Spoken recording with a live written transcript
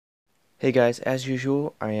Hey guys, as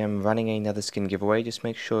usual, I am running another skin giveaway. Just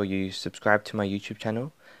make sure you subscribe to my YouTube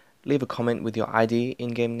channel. Leave a comment with your ID,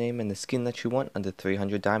 in-game name, and the skin that you want under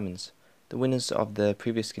 300 diamonds. The winners of the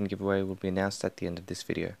previous skin giveaway will be announced at the end of this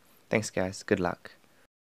video. Thanks guys, good luck.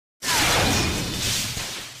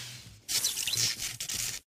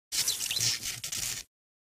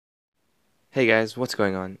 Hey guys, what's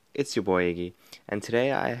going on? It's your boy Iggy, and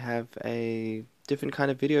today I have a different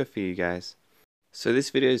kind of video for you guys. So this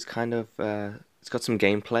video is kind of, it's got some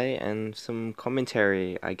gameplay and some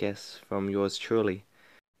commentary, I guess, from yours truly.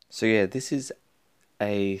 So yeah, this is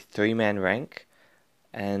a 3-man rank,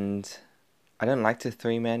 and I don't like to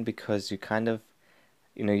 3-man because you kind of,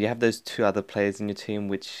 you have those two other players in your team,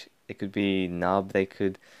 which it could be nub, they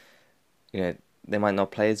could, they might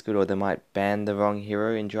not play as good, or they might ban the wrong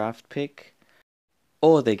hero in draft pick,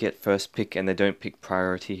 or they get first pick and they don't pick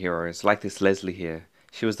priority heroes, like this Leslie here.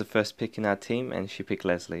 She was the first pick in our team and she picked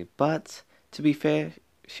Leslie, but to be fair,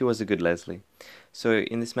 she was a good Leslie. So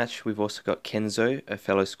in this match we've also got Kenzo, a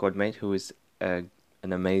fellow squad mate who is an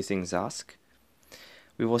amazing Zask.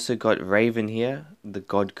 We've also got RAVN here, the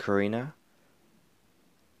god Karina.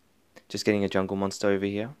 Just getting a jungle monster over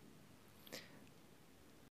here.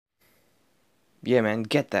 Yeah man,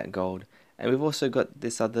 get that gold. And we've also got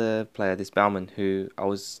this other player, this Bauman, who I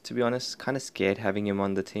was, to be honest, kind of scared having him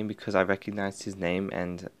on the team because I recognized his name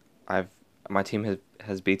and my team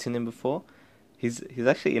has beaten him before. He's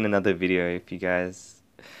actually in another video if you guys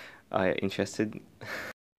are interested.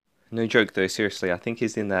 No joke though, seriously. I think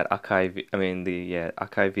he's in that Akai,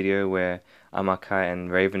 Akai video where I'm Akai and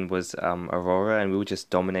RAVN was Aurora, and we were just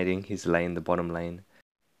dominating his lane, the bottom lane.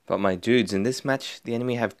 But my dudes, in this match, the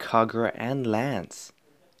enemy have Kagura and Lance.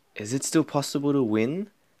 Is it still possible to win?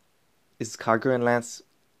 Is Kagura and Lance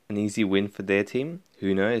an easy win for their team?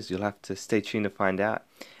 Who knows? You'll have to stay tuned to find out.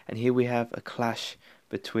 And here we have a clash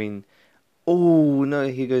between... Oh no,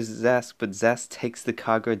 here goes Zask, but Zask takes the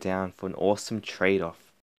Kagura down for an awesome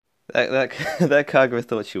trade-off. That Kagura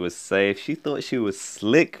thought she was safe. She thought she was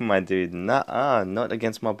slick, my dude. Nuh-uh, not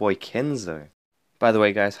against my boy Kenzo. By the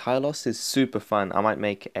way guys, high loss is super fun. I might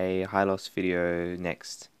make a high loss video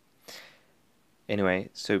next. Anyway,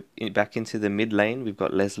 so back into the mid lane, we've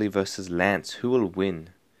got Leslie versus Lance. Who will win?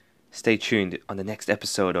 Stay tuned on the next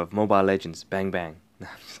episode of Mobile Legends. Bang bang. No,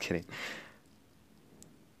 I'm just kidding.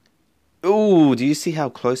 Ooh, do you see how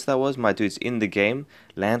close that was? My dude's in the game.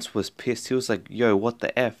 Lance was pissed. He was like, yo, what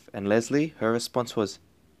the F? And Leslie, her response was,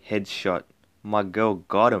 headshot. My girl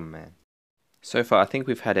got him, man. So far, I think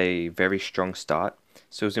we've had a very strong start.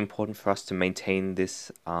 So it was important for us to maintain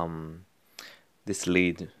this this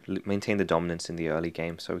lead, maintain the dominance in the early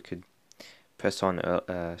game so we could press on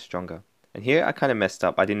stronger. And here I kind of messed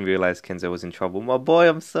up. I didn't realize Kenzo was in trouble. My boy,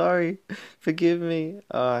 I'm sorry. Forgive me.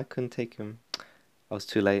 Oh, I couldn't take him. I was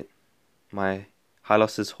too late. My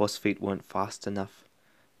Hylos's horse feet weren't fast enough.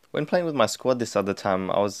 When playing with my squad this other time,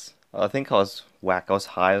 I think I was whack. I was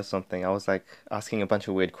high or something. I was like asking a bunch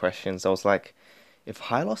of weird questions. I was like, if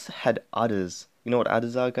Hylos had udders, you know what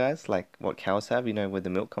udders are, guys? Like what cows have, you know, where the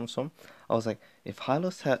milk comes from? I was like, if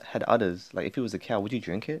Hylos had udders, like if he was a cow, would you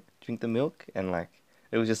drink it? Drink the milk? And like,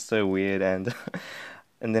 it was just so weird. And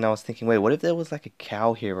and then I was thinking, wait, what if there was like a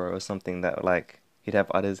cow hero or something that like he'd have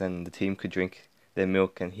udders and the team could drink their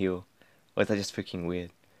milk and heal? Or is that just freaking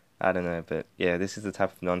weird? I don't know, but yeah, this is the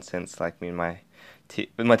type of nonsense like me and my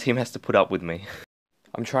team has to put up with me.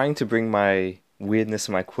 I'm trying to bring my weirdness,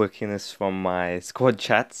 my quirkiness from my squad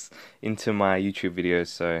chats into my YouTube videos,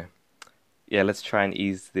 so yeah, let's try and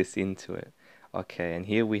ease this into it. Okay, and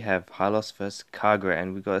here we have Hylos vs Kagura,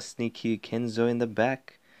 and we got a sneaky Kenzo in the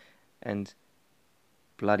back, and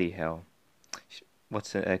bloody hell,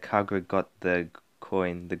 Kagura got the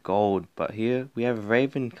coin, the gold, but here we have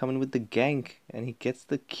RAVN coming with the gank, and he gets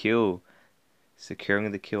the kill,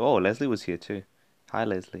 securing the kill. Oh, Leslie was here too. Hi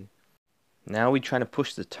Leslie. Now we trying to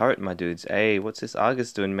push the turret, my dudes. Hey, what's this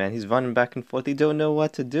Argus doing, man? He's running back and forth. He don't know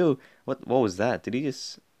what to do. What was that? Did he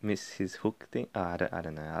just miss his hook thing? Oh, I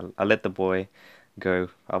don't know. I'll let the boy go.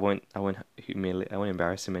 I won't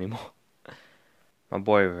embarrass him anymore. My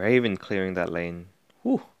boy RAVN clearing that lane.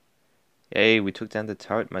 Whew. Hey, we took down the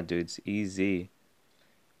turret, my dudes. Easy.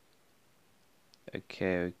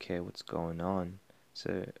 Okay, what's going on?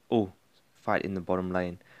 So, oh, fight in the bottom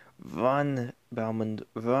lane. Run, Bauman,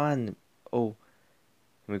 run. Oh,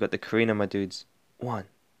 and we got the Karina, my dudes. One.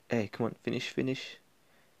 Hey, come on, finish.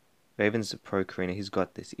 RAVN's a pro Karina. He's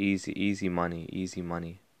got this. Easy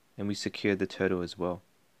money. And we secured the turtle as well.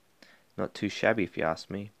 Not too shabby if you ask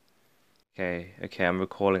me. Okay, I'm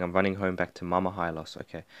recalling. I'm running home back to Mama Hylos.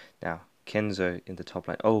 Okay, now, Kenzo in the top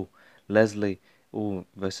lane. Oh, Leslie. Oh,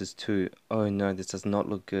 versus 2. Oh no, this does not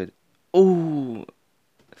look good. Ooh,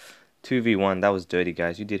 2v1. That was dirty,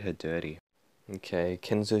 guys. You did her dirty. Okay,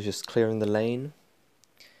 Kenzo's just clearing the lane.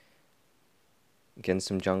 Getting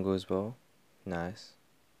some jungle as well. Nice.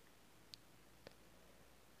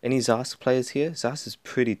 Any Zas players here? Zas is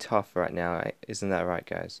pretty tough right now, isn't that right,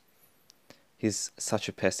 guys? He's such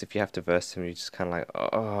a pest. If you have to verse him, you're just kind of like,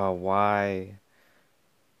 oh, why?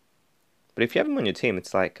 But if you have him on your team,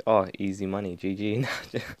 it's like, oh, easy money, GG.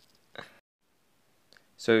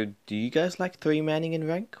 So, do you guys like 3-manning in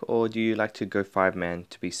rank, or do you like to go 5-man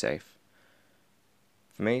to be safe?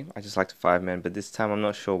 For me, I just like to 5-man, but this time I'm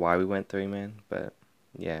not sure why we went 3-man, but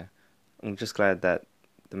yeah. I'm just glad that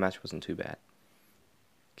the match wasn't too bad.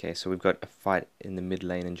 Okay, so we've got a fight in the mid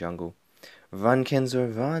lane and jungle. Run,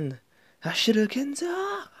 Kenzo, run! Hashira,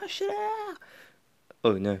 Kenzo! Hashira!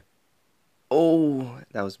 Oh, no. Oh,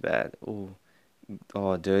 that was bad. Oh,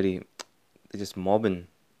 dirty. They're just mobbing.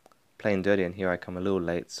 Playing dirty, and here I come a little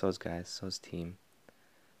late. So's guys, so's team.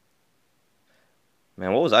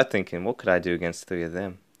 Man, what was I thinking? What could I do against 3 of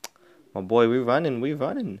them? My boy, we running.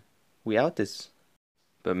 We out this.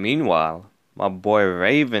 But meanwhile, my boy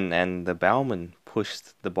Raven and the Bowman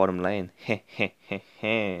pushed the bottom lane.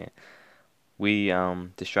 We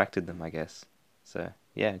distracted them, I guess. So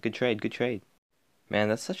yeah, good trade. Man,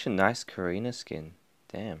 that's such a nice Karina skin.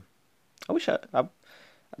 Damn. I wish I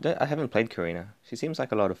haven't played Karina. She seems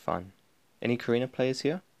like a lot of fun. Any Karina players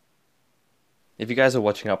here? If you guys are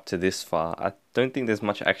watching up to this far, I don't think there's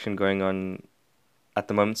much action going on at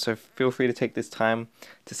the moment, so feel free to take this time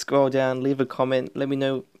to scroll down, leave a comment, let me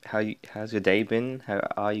know how's your day been, how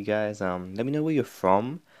are you guys, let me know where you're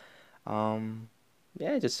from,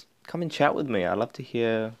 yeah, just come and chat with me. I love to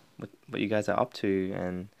hear what you guys are up to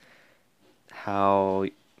and how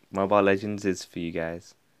Mobile Legends is for you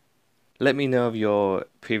guys. Let me know of your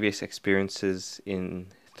previous experiences in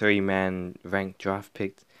 3-man ranked draft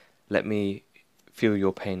picked. Let me feel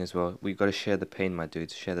your pain as well. We gotta share the pain, my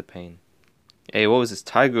dudes, share the pain. Hey, what was this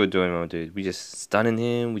Tiger doing, my dude? We just stunning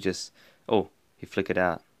him. Oh, he flickered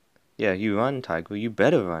out. Yeah, you run, Tiger. You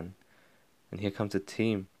better run. And here comes the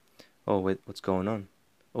team. Oh, wait, what's going on?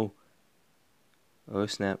 Oh. Oh,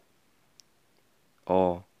 snap.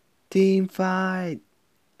 Oh. Team fight!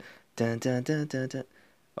 Dun dun dun dun dun.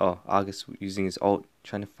 Oh, Argus using his ult,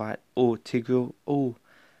 trying to fight. Oh, Tigreal. Oh.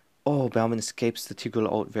 Oh, Bauman escapes the Tigreal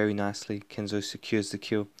ult very nicely. Kenzo secures the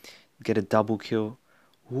kill. Get a double kill.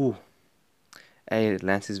 Ooh. Hey,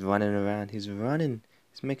 Lance is running around. He's running.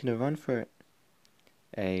 He's making a run for it.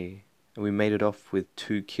 Hey, we made it off with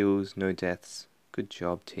 2 kills, no deaths. Good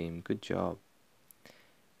job, team. Good job.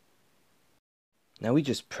 Now we're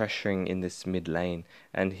just pressuring in this mid lane.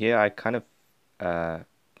 And here I kind of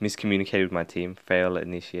miscommunicated with my team. Fail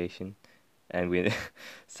initiation. And we...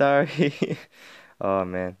 Sorry. Oh,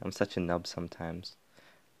 man. I'm such a nub sometimes.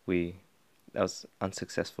 That was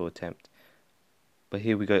unsuccessful attempt. But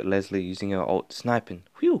here we got Leslie using her ult, sniping.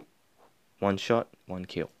 Whew! 1 shot, 1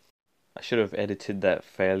 kill. I should have edited that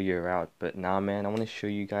failure out, but nah, man, I want to show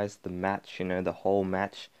you guys the match, the whole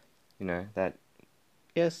match. That,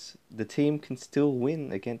 yes, the team can still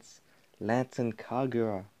win against Lance and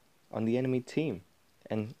Kagura on the enemy team.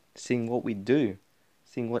 And seeing what we do,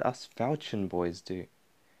 seeing what us Falchion boys do.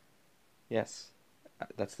 Yes,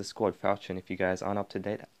 that's the squad, Falchion, if you guys aren't up to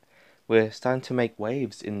date. We're starting to make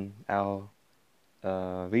waves in our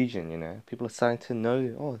region, people are starting to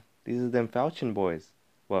know, oh, these are them Falchion boys.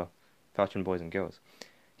 Well, Falchion boys and girls.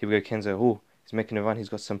 Here we go, Kenzo. Oh, he's making a run. He's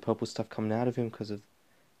got some purple stuff coming out of him because of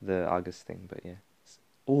the Argus thing, but yeah.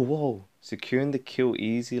 Oh, whoa. Securing the kill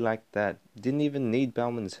easy like that. Didn't even need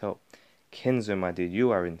Bauman's help. Kenzo, my dude,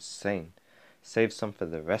 you are insane. Save some for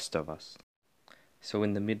the rest of us. So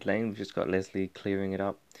in the mid lane, we've just got Leslie clearing it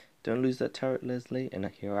up. Don't lose that turret, Leslie. And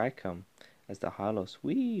here I come as the Hylos.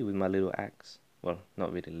 Whee! With my little axe. Well,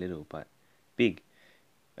 not really little, but big.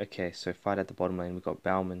 Okay, so fight at the bottom lane. We've got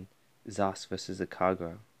Bauman, Zas versus the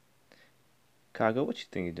Kagura. Kagura, what you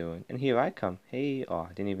think you're doing? And here I come. Hey, oh,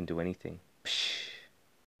 I didn't even do anything. Psh.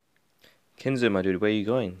 Kenzo, my dude, where you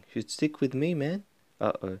going? You should stick with me, man.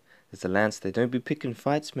 Uh-oh, there's a Lance there. Don't be picking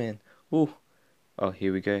fights, man. Ooh. Oh,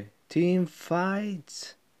 here we go. Team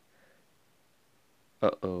fights.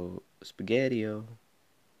 Uh-oh, Spaghetti-O.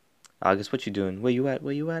 Argus, what you doing? Where you at,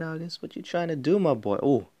 Argus? What you trying to do, my boy?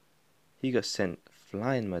 Oh, he got sent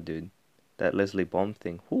flying, my dude. That Leslie bomb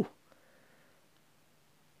thing. Whew.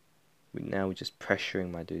 Now we're just pressuring,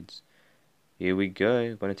 my dudes. Here we go.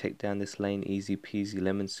 We're going to take down this lane. Easy peasy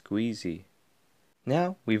lemon squeezy.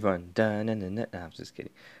 Now we run. Nah, I'm just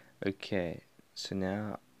kidding. Okay. So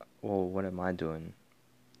now, well, what am I doing?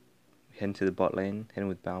 Heading to the bot lane. Heading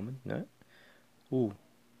with Bauman. No? Ooh.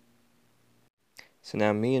 So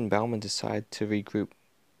now me and Bauman decide to regroup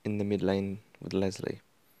in the mid lane with Leslie.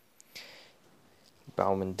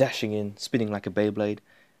 Bauman dashing in, spinning like a Beyblade,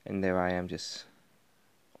 and there I am just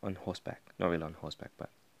on horseback. Not really on horseback, but,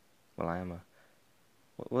 well, I am a...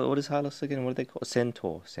 What is Hylos again? What do they call it?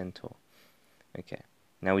 Centaur. Centaur. Okay.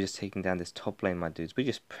 Now we're just taking down this top lane, my dudes. We're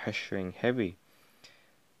just pressuring heavy.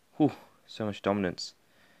 Whew. So much dominance.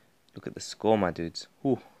 Look at the score, my dudes.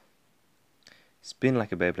 Whew. Spin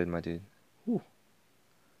like a Beyblade, my dude. Whew.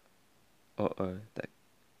 Uh-oh. That...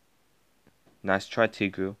 Nice try,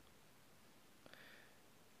 Tigreal.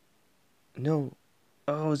 No.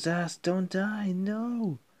 Oh, Zas, don't die.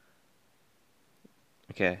 No.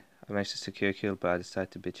 Okay. I managed to secure a kill, but I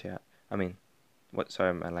decided to bitch out. I mean, what?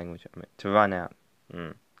 Sorry, my language. I mean, to run out.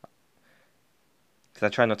 Because I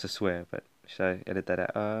try not to swear, but should I edit that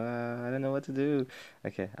out? I don't know what to do.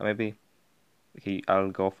 Okay, maybe. Okay,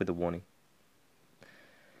 I'll go off with a warning.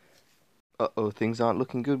 Uh-oh, things aren't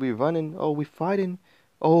looking good. We're running. Oh, we're fighting.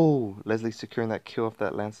 Oh, Leslie securing that kill off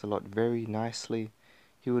that Lancelot very nicely.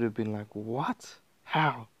 He would have been like, what?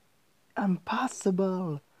 How?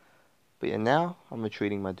 Impossible. But yeah, now I'm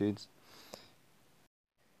retreating, my dudes.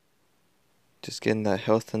 Just getting that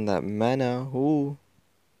health and that mana. Ooh.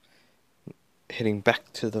 Heading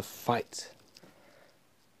back to the fight.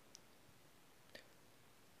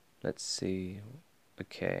 Let's see.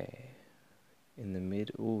 Okay. In the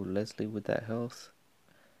mid. Ooh, Leslie with that health.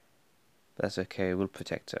 That's okay, we'll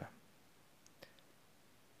protect her.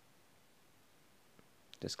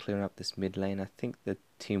 Just clearing up this mid lane. I think the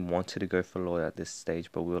team wanted to go for Lord at this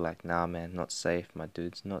stage, but we were like, nah man, not safe, my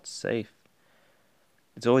dudes, not safe.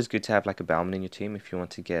 It's always good to have like a Bauman in your team if you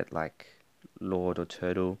want to get like Lord or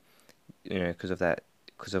Turtle, you know, because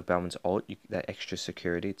of Bauman's ult, that extra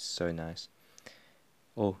security, it's so nice.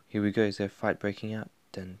 Oh, here we go, is there a fight breaking out?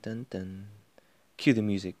 Dun dun dun. Cue the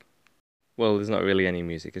music. Well, there's not really any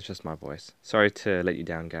music, it's just my voice. Sorry to let you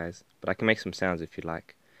down, guys, but I can make some sounds if you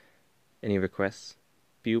like. Any requests?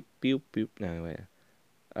 Boop, boop, boop. No, wait.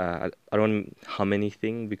 I don't want to hum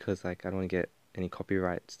anything because like I don't want to get any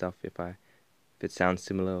copyright stuff if it sounds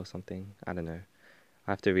similar or something. I don't know.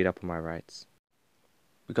 I have to read up on my rights.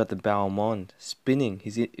 We got the Balmond spinning.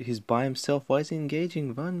 He's by himself. Why is he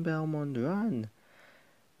engaging? Run, Balmond, run.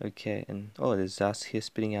 Okay, and oh, there's Zas here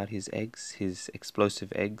spitting out his eggs, his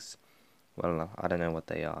explosive eggs. Well, I don't know what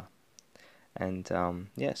they are. And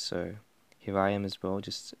yeah, so here I am as well,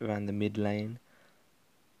 just around the mid lane.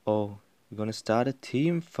 Oh, we're gonna start a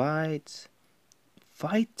team fight.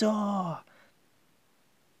 Fighter!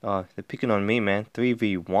 Oh, they're picking on me, man.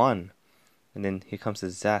 3v1. And then here comes the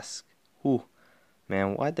Zask. Whew.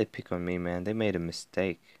 Man, why'd they pick on me, man? They made a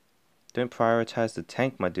mistake. Don't prioritize the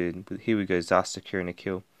tank, my dude. But here we go, Zask securing a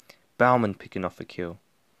kill. Bauman picking off a kill.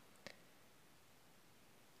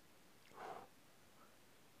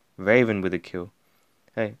 Raven with a kill.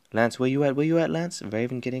 Hey, Lance, where you at? Where you at, Lance?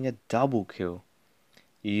 Raven getting a double kill.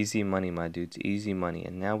 Easy money, my dudes. Easy money.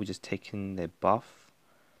 And now we're just taking their buff.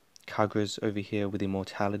 Kagura's over here with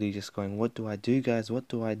immortality just going, what do I do, guys? What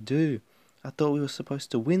do I do? I thought we were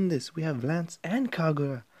supposed to win this. We have Lance and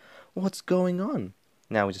Kagura. What's going on?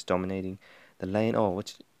 Now we're just dominating the lane. Oh,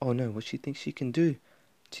 oh no, what she thinks she can do?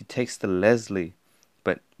 She takes the Leslie.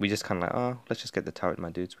 But we just kind of like, oh, let's just get the turret,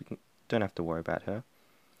 my dudes. Don't have to worry about her.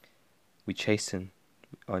 We chasing.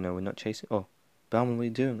 Oh no, we're not chasing. Oh, Bauman, what are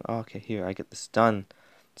you doing? Oh, okay, here, I get the stun.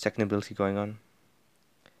 Second ability going on.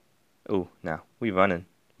 Oh, now, we running.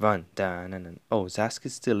 Run. Dun. Oh, Zask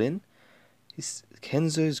is still in?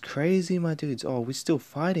 Kenzo's crazy, my dudes. Oh, we're still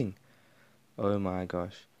fighting. Oh my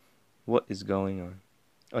gosh. What is going on?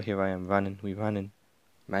 Oh, here I am, running. We running.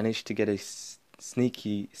 Managed to get a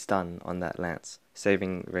sneaky stun on that Lance,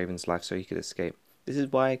 saving Raven's life so he could escape. This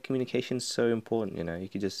is why communication is so important, you know. You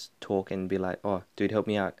could just talk and be like, oh, dude, help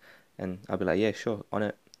me out. And I'll be like, yeah, sure, on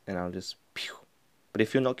it. And I'll just, pew. But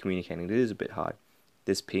if you're not communicating, it is a bit hard.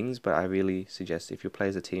 There's pings, but I really suggest if you play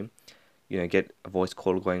as a team, you know, get a voice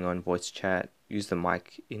call going on, voice chat, use the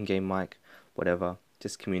mic, in-game mic, whatever.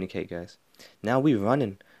 Just communicate, guys. Now we're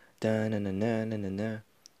running. Da-na-na-na-na-na-na.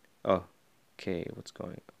 Oh, okay, what's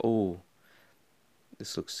going on? Oh,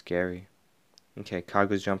 this looks scary. Okay,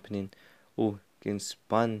 Kagura's jumping in. Oh, getting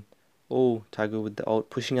spun. Oh, Tiger with the ult,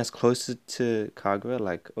 pushing us closer to Kagura.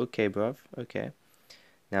 Like, okay, bruv, okay.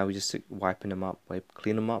 Now we're just wiping them up.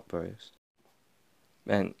 Clean them up, bros.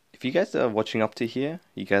 Man, if you guys are watching up to here,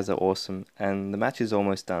 you guys are awesome. And the match is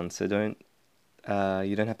almost done, so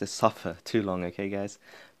you don't have to suffer too long, okay, guys?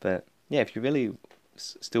 But yeah, if you're really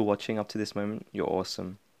still watching up to this moment, you're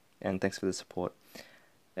awesome. And thanks for the support.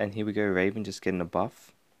 And here we go, Raven just getting a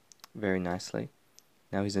buff very nicely.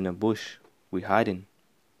 Now he's in a bush. We're hiding.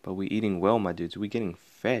 But we're eating well, my dudes. We're getting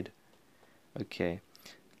fed. Okay.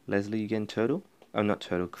 Leslie, you getting turtle? Oh, not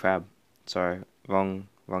turtle, crab. Sorry, wrong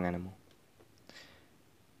animal.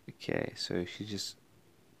 Okay, so she just...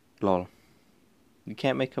 Lol. You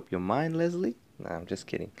can't make up your mind, Leslie? Nah, I'm just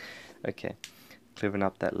kidding. Okay. Clearing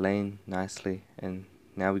up that lane nicely. And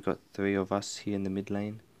now we got 3 of us here in the mid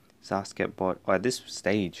lane. Zas get bot. Oh, at this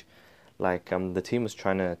stage, like, the team was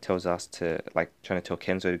trying to tell Zas to, like, trying to tell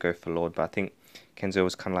Kenzo to go for Lord. But I think Kenzo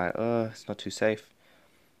was kind of like, oh, it's not too safe.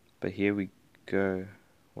 But here we go.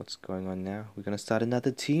 What's going on now? We're going to start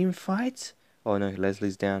another team fight? Oh, no,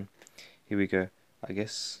 Leslie's down. Here we go. I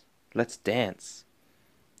guess, let's dance.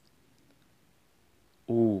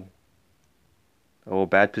 Ooh. Oh,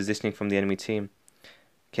 bad positioning from the enemy team.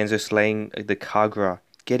 Kenzo slaying the Kagura.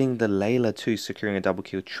 Getting the Layla too, securing a double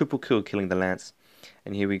kill. Triple kill, killing the Lance.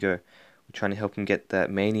 And here we go. We're trying to help him get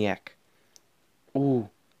that Maniac. Ooh.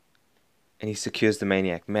 And he secures the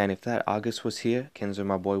Maniac. Man, if that Argus was here, Kenzo,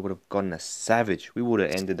 my boy, would have gotten a savage. We would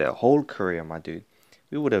have ended their whole career, my dude.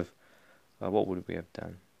 We would have... what would we have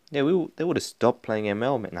done? Yeah, they would have stopped playing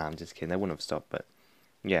ML. Nah, I'm just kidding. They wouldn't have stopped, but...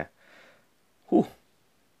 Yeah. Whew.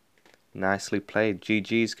 Nicely played.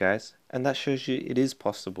 GG's, guys. And that shows you it is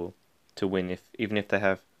possible to win, even if they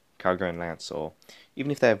have Kagura and Lance, or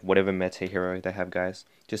even if they have whatever meta hero they have, guys.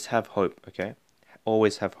 Just have hope, okay?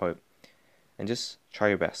 Always have hope. And just try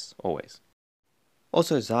your best, always.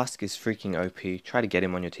 Also, Zask is freaking OP. Try to get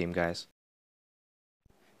him on your team, guys.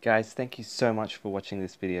 Guys, thank you so much for watching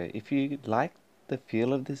this video. If you like the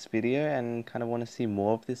feel of this video and kind of want to see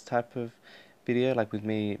more of this type of video, like with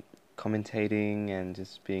me commentating and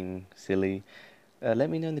just being silly, let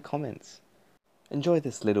me know in the comments. Enjoy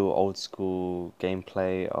this little old school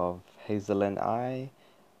gameplay of Hazel and I,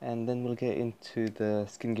 and then we'll get into the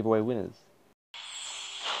skin giveaway winners.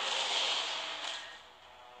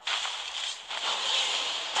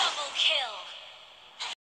 Double kill.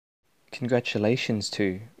 Congratulations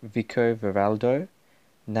to Vico Viraldo,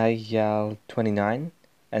 Nayal29,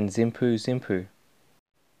 and Zimpu.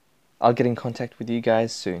 I'll get in contact with you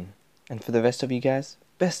guys soon. And for the rest of you guys,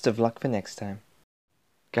 best of luck for next time.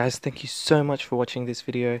 Guys, thank you so much for watching this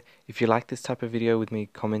video. If you like this type of video with me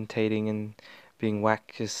commentating and being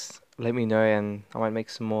whack, just let me know and I might make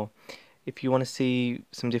some more. If you want to see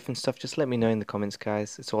some different stuff, just let me know in the comments,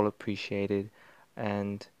 guys. It's all appreciated.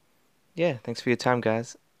 And yeah, thanks for your time,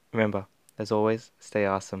 guys. Remember, as always, stay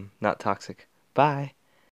awesome, not toxic. Bye!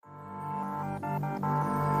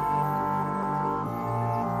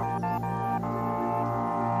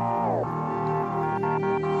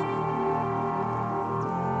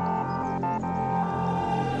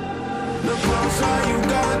 The closer you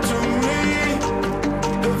got to me,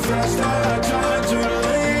 the faster I try.